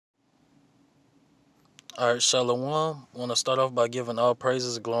All right, Shalom. Want to start off by giving all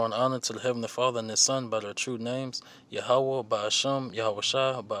praises, glory, and honor to the Heavenly Father and His Son by their true names, Yahweh, Ba'ashem, Yahweh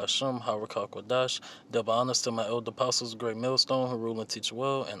Shai, Ba'ashem, Harakal Kodash. Double honors to my elder apostles, Great Millstone, who rule and teach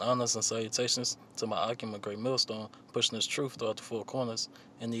well, and honors and salutations to my Akim, Great Millstone, pushing this truth throughout the four corners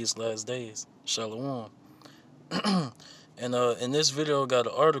in these last days. Shalom. And in this video, I got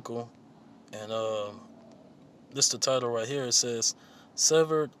an article, and this the title right here. It says,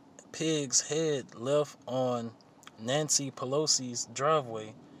 "Severed pig's head left on Nancy Pelosi's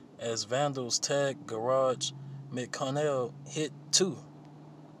driveway as vandals tag garage McConnell hit 2."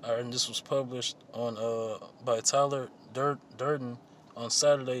 All right, and this was published on by Tyler Durden on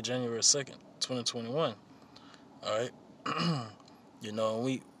Saturday, January 2nd, 2021. All right,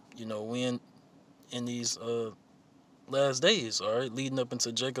 we in these last days. All right, leading up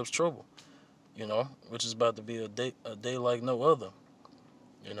into Jacob's trouble. Which is about to be a day like no other.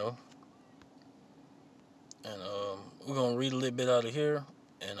 You know, and we're gonna read a little bit out of here,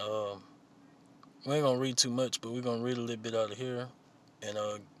 and we ain't gonna read too much, but we're gonna read a little bit out of here, and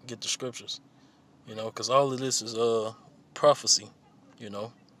get the scriptures. Because all of this is prophecy. You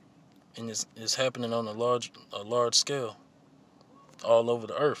know, and it's happening on a large scale, all over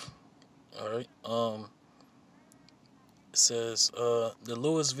the earth. All right. It says the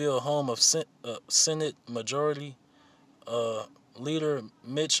Louisville home of Senate Majority Leader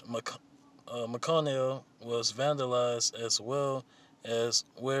Mitch McConnell was vandalized, as well as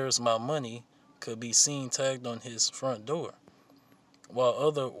 "Where's My Money" could be seen tagged on his front door, while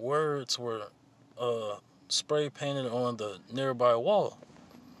other words were spray painted on the nearby wall.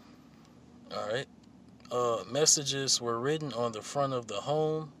 All right. Messages were written on the front of the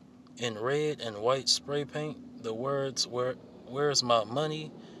home in red and white spray paint. The words "Where's my money"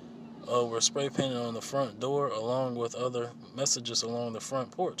 were spray painted on the front door, along with other messages along the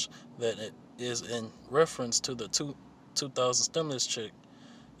front porch. That it is in reference to the 2000 stimulus check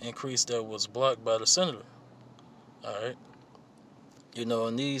increase that was blocked by the senator. All right,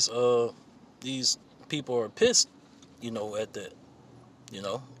 and these people are pissed, at that,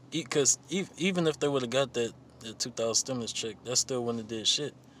 because even if they would have got the 2000 stimulus check, that still wouldn't have did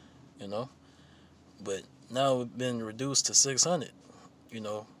shit, you know. But now it's been reduced to 600,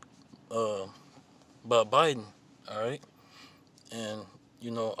 uh, by Biden. All right, and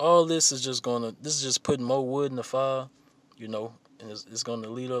all this is just putting more wood in the fire, and it's gonna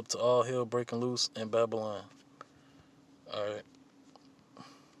lead up to all hell breaking loose in Babylon. All right.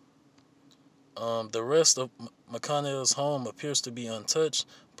 The rest of McConnell's home appears to be untouched.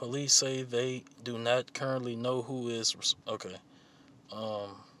 Police say they do not currently know who is okay.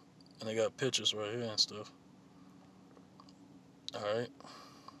 And they got pictures right here and stuff. All right.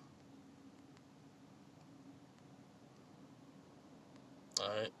 All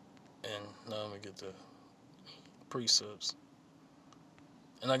right. And now let me get the precepts.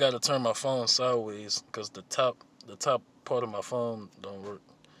 And I got to turn my phone sideways because the top part of my phone don't work.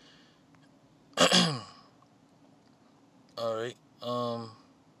 All right.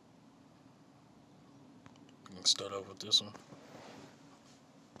 We can start off with this one.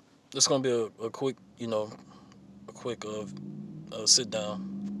 This gonna be a quick, a quick sit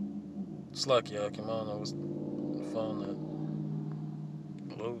down. Slack y'all, come on. I was phone that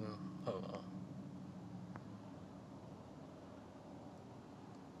loading. Hold on.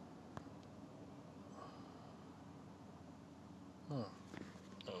 Oh.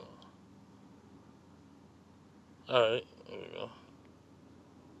 All right, there we go.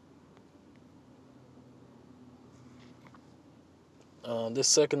 This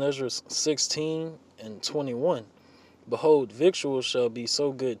second Ezra 16 and 21. Behold, victuals shall be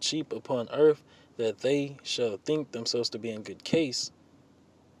so good cheap upon earth that they shall think themselves to be in good case.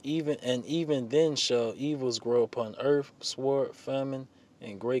 Even then shall evils grow upon earth, sword, famine,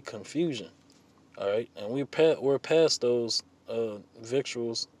 and great confusion. All right, and we're past those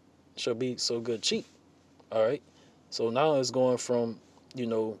victuals shall be so good cheap. All right, so now it's going from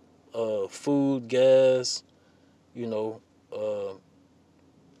food, gas, you know, uh,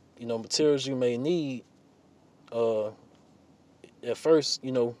 materials you may need. At first,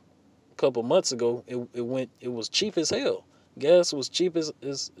 a couple months ago, it was cheap as hell. Gas was cheap as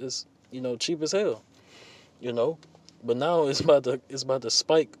cheap as hell. But now it's about to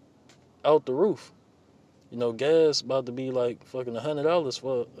spike out the roof. Gas about to be like fucking $100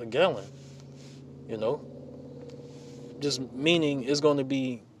 for a gallon. Just meaning it's going to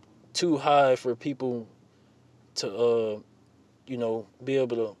be too high for people to be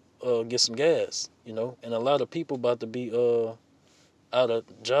able to get some gas. And a lot of people about to be out of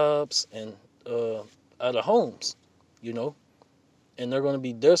jobs and out of homes. And they're going to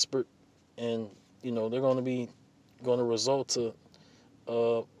be desperate and they're going to result to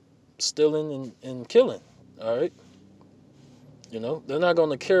uh, stealing and killing. All right, they're not going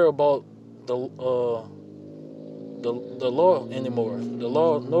to care about the law anymore. The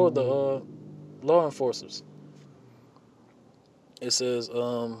law nor the law enforcers. It says,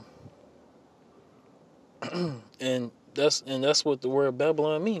 and that's what the word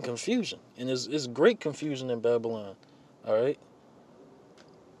Babylon mean, confusion, and it's great confusion in Babylon. All right,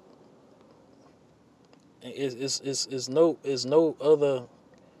 it's no other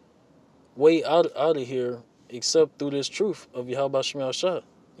way out of here except through this truth of Yahweh Shemel Shah.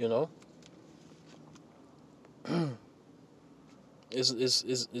 You know,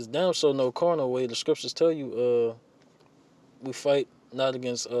 it's damn so no carnal way. The scriptures tell you, we fight not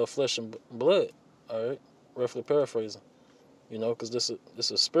against flesh and blood. All right, roughly paraphrasing. Because this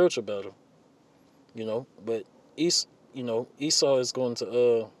is a spiritual battle. But Esau is going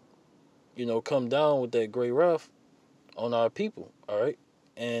to come down with that great wrath on our people. All right,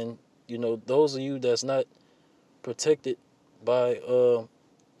 and those of you that's not protected by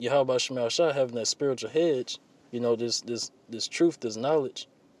Yahweh Shemel Shah having that spiritual hedge, this truth, this knowledge,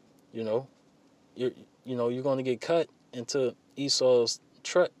 you know, you're you're going to get caught into Esau's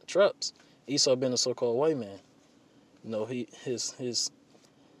traps. Esau being a so-called white man, he his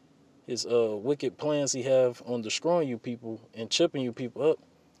wicked plans he have on destroying you people and chipping you people up.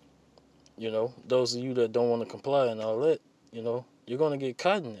 Those of you that don't want to comply and all that, you're going to get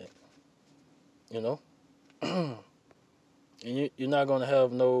caught in that. You know, and you're not going to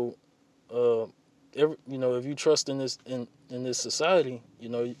have no if you trust in this society,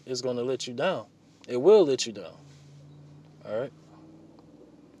 it's going to let you down. It will let you down. All right,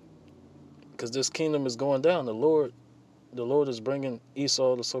 because this kingdom is going down. The Lord is bringing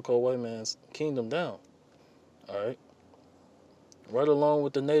Esau, the so-called white man's kingdom, down. All right along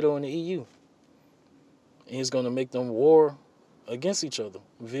with the NATO and the EU. And he's going to make them war against each other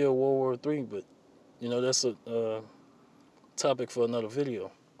via World War III. But that's a topic for another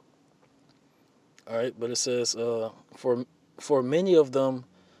video. All right, but it says, for many of them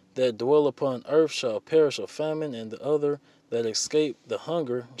that dwell upon earth shall perish of famine, and the other that escape the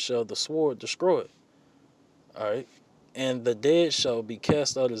hunger shall the sword destroy. All right, and the dead shall be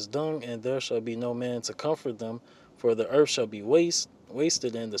cast out as dung, and there shall be no man to comfort them, for the earth shall be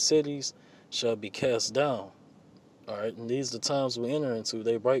wasted, and the cities shall be cast down. All right, and these are the times we enter into.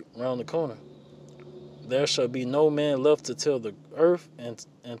 They right round the corner. There shall be no man left to till the earth and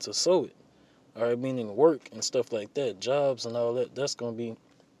to sow it. All right, meaning work and stuff like that, jobs and all that. That's gonna be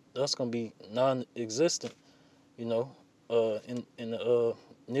non-existent. In the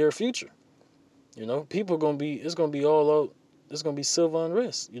near future. People gonna be. It's gonna be all out. It's gonna be civil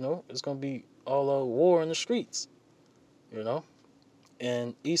unrest. It's gonna be all out war in the streets.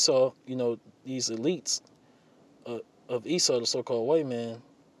 And Esau. These elites of Esau, the so-called white man.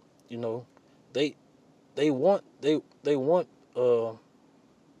 They want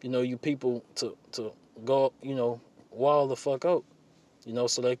you people to go wild the fuck out,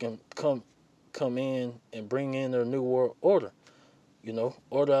 so they can come in and bring in their new world order,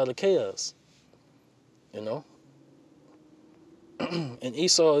 order out of chaos, you know and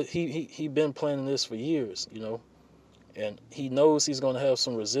Esau, he been planning this for years, and he knows he's going to have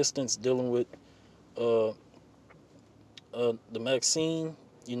some resistance dealing with uh the Maxine,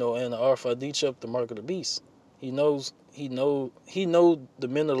 and the RFID chip, the mark of the beast. He know the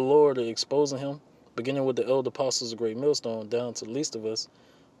men of the Lord are exposing him, beginning with the elder apostles of Great Millstone down to the least of us.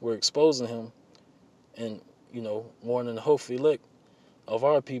 We're exposing him, and warning the hopeful elect of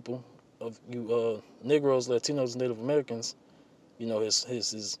our people, of you Negroes, Latinos, Native Americans.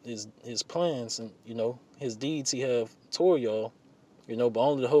 His plans and his deeds he have toward y'all. But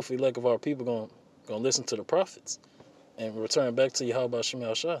only the hopeful elect of our people gonna listen to the prophets and return back to Yahweh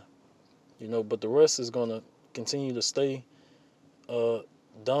Shemel Shah. But the rest is gonna continue to stay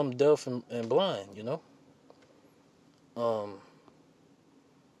dumb, deaf, and blind. Um,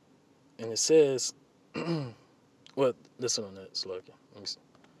 and it says, well, listen on that, Slucky. Let me see.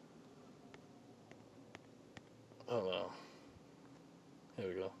 Hold on. Here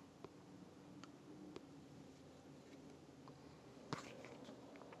we go.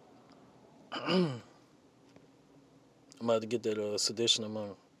 I'm about to get that sedition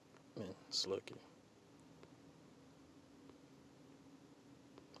among men, Slucky.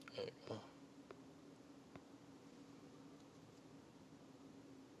 There you go.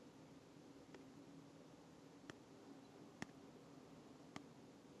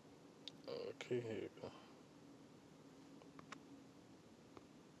 Okay, here you go.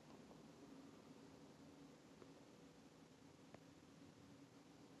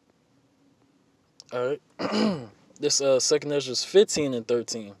 All right. This second Ezra 15 and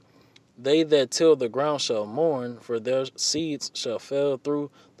 13. They that till the ground shall mourn, for their seeds shall fail through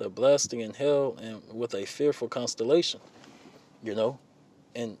the blasting in hell and with a fearful constellation. You know,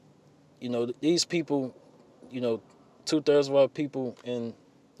 and these people, 2/3 of our people, and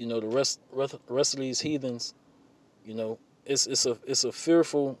the rest of these heathens. It's a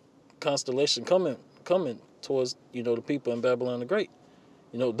fearful constellation coming towards the people in Babylon the Great.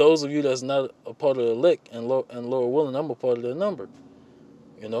 Those of you that's not a part of the elect and Lord willing, I'm a part of the number.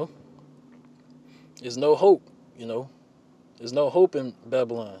 You know, there's no hope. There's no hope in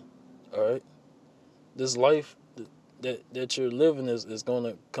Babylon. All right, this life that you're living is going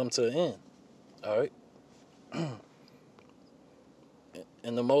to come to an end. All right,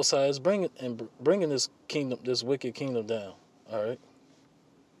 and the Most High is bringing this kingdom, this wicked kingdom down. All right.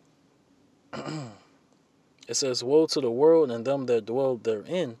 It says, "Woe to the world and them that dwell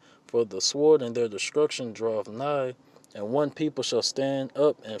therein, for the sword and their destruction draweth nigh, and one people shall stand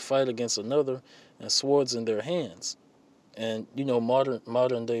up and fight against another, and swords in their hands." And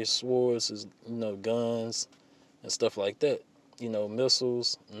modern day swords is guns and stuff like that.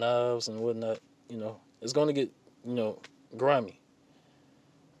 Missiles, knives, and whatnot. It's going to get grimy.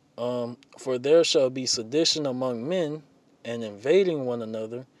 For there shall be sedition among men, and invading one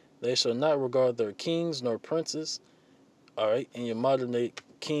another. They shall not regard their kings nor princes. All right, and your modern day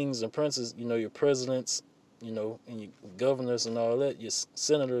kings and princes, your presidents, and your governors and all that, your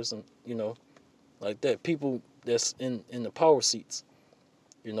senators and like that, people that's in the power seats,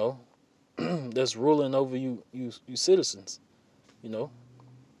 that's ruling over you citizens.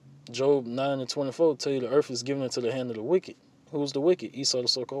 Job 9:24 tell you the earth is given into the hand of the wicked. Who's the wicked? Esau, the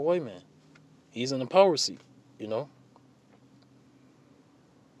so-called white man. He's in the power seat.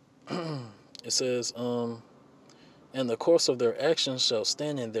 It says, and the course of their actions shall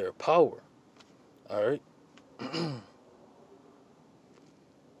stand in their power. All right.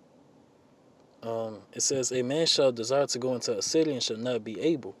 It says, a man shall desire to go into a city and shall not be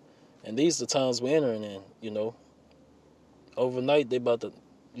able. And these are the times we're entering in. Overnight they about to,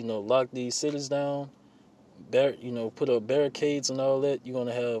 lock these cities down, put up barricades and all that. You're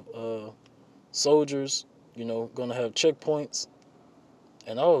gonna have soldiers, gonna have checkpoints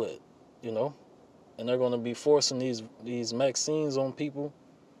and all that, and they're gonna be forcing these vaccines on people,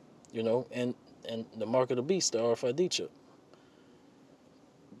 and the mark of the beast, the RFID chip.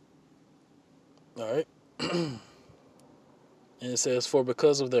 All right. And it says, for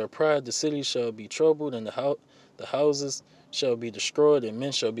because of their pride the city shall be troubled, and the houses shall be destroyed, and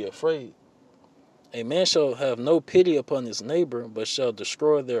men shall be afraid. A man shall have no pity upon his neighbor, but shall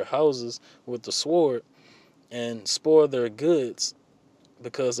destroy their houses with the sword, and spoil their goods,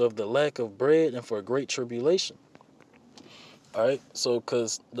 because of the lack of bread and for great tribulation. All right, so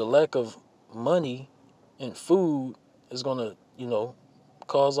because the lack of money and food is gonna,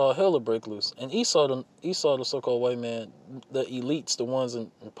 cause all hell to break loose. And Esau, the so-called white man, the elites, the ones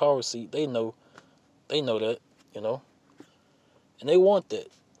in power seat, they know that, and they want that,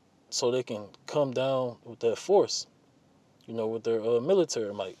 so they can come down with that force, with their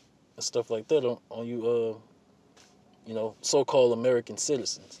military might and stuff like that on you, so-called American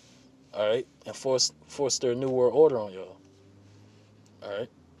citizens. All right, and force their new world order on y'all. All right.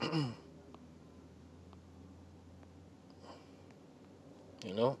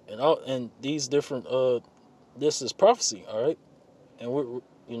 And these different this is prophecy. All right, and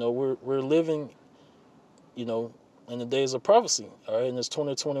we're living, in the days of prophecy. All right, and it's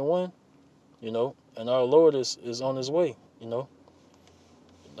 2021. And our Lord is on His way.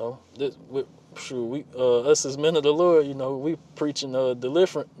 This we us as men of the Lord. We preaching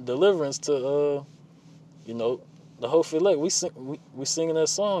deliverance to the whole elect. We singing that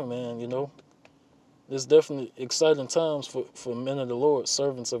song, man. There's definitely exciting times for men of the Lord,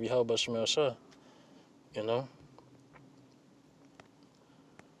 servants of Yahweh Shemel Shah. I'm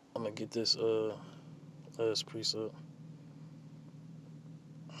gonna get this last precept.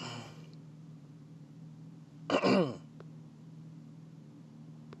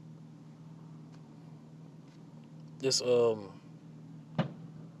 This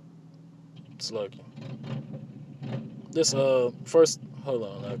it's like this first. Hold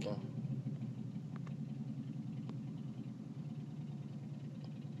on, I can.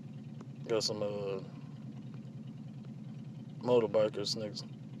 Got some motorbikers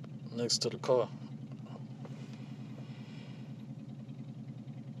next to the car.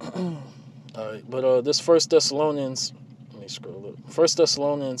 All right, but this First Thessalonians, let me scroll up. 1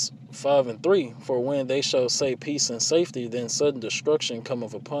 Thessalonians 5:3. For when they shall say peace and safety, then sudden destruction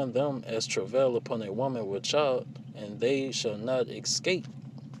cometh upon them, as travail upon a woman with child, and they shall not escape.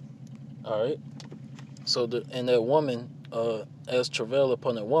 All right, So and that woman, as travail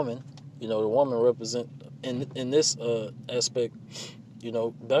upon a woman, the woman represent in this aspect,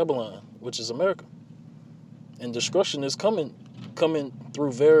 Babylon, which is America, and destruction is coming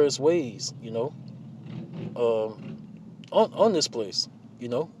through various ways, on this place, you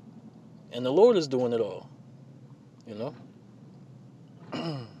know, and the Lord is doing it all, you know.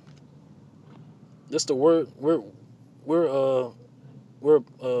 This the word we're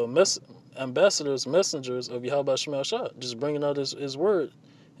ambassadors, messengers of Yahweh Shemel Shah, just bringing out his word,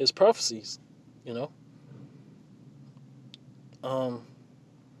 his prophecies, you know. Um,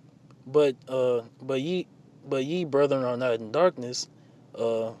 but ye brethren are not in darkness.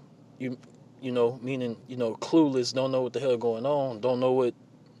 Uh, you meaning clueless, don't know what the hell going on, don't know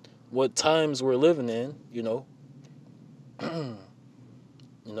what times we're living in.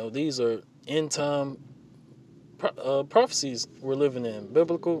 These are end time prophecies we're living in,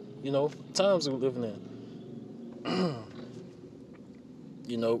 biblical times we're living in.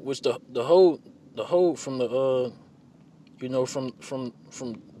 Which the whole from the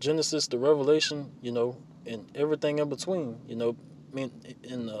from Genesis to Revelation, and everything in between, I mean,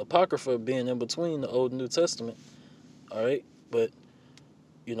 in the Apocrypha being in between the Old and New Testament, all right, but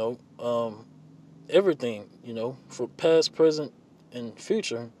you know, um, everything, for past, present, and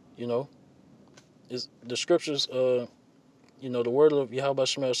future, is the scriptures, the word of Yahweh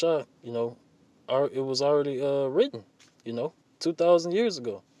Shemel Shah, it was already written, 2,000 years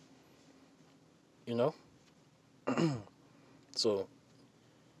ago, you know. So,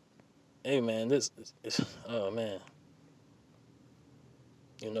 hey man, this is, oh man,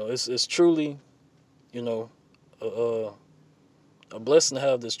 it's truly, you know, a, a blessing to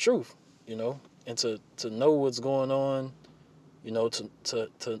have this truth, and to know what's going on, to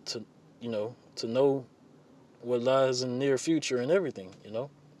know what lies in the near future and everything,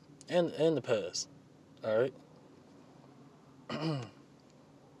 and the past. All right.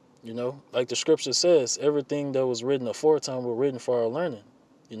 Like the scripture says, everything that was written aforetime was written for our learning,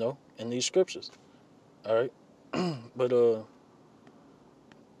 in these scriptures. All right. But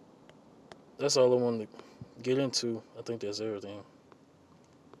that's all I wanted to get into. I think that's everything.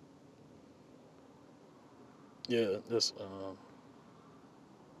 Yeah, that's uh,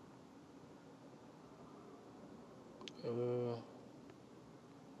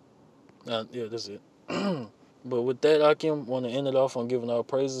 yeah, that's it. But with that, Akim, want to end it off on giving our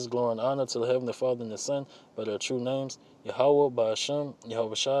praises, glory, and honor to the Heavenly Father and the Son by their true names, Yahweh, Ba'ashem,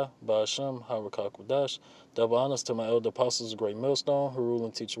 Yahweh Shai, Ba'ashem, Harakak Wadash. Double honors to my elder apostles, Great Millstone, who rule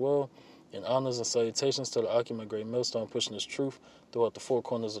and teach well, and honors and salutations to the Akim and Great Millstone, pushing this truth throughout the four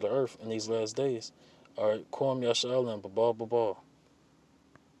corners of the earth in these last days. All right, Kwam Yasha'al and Babal Babal.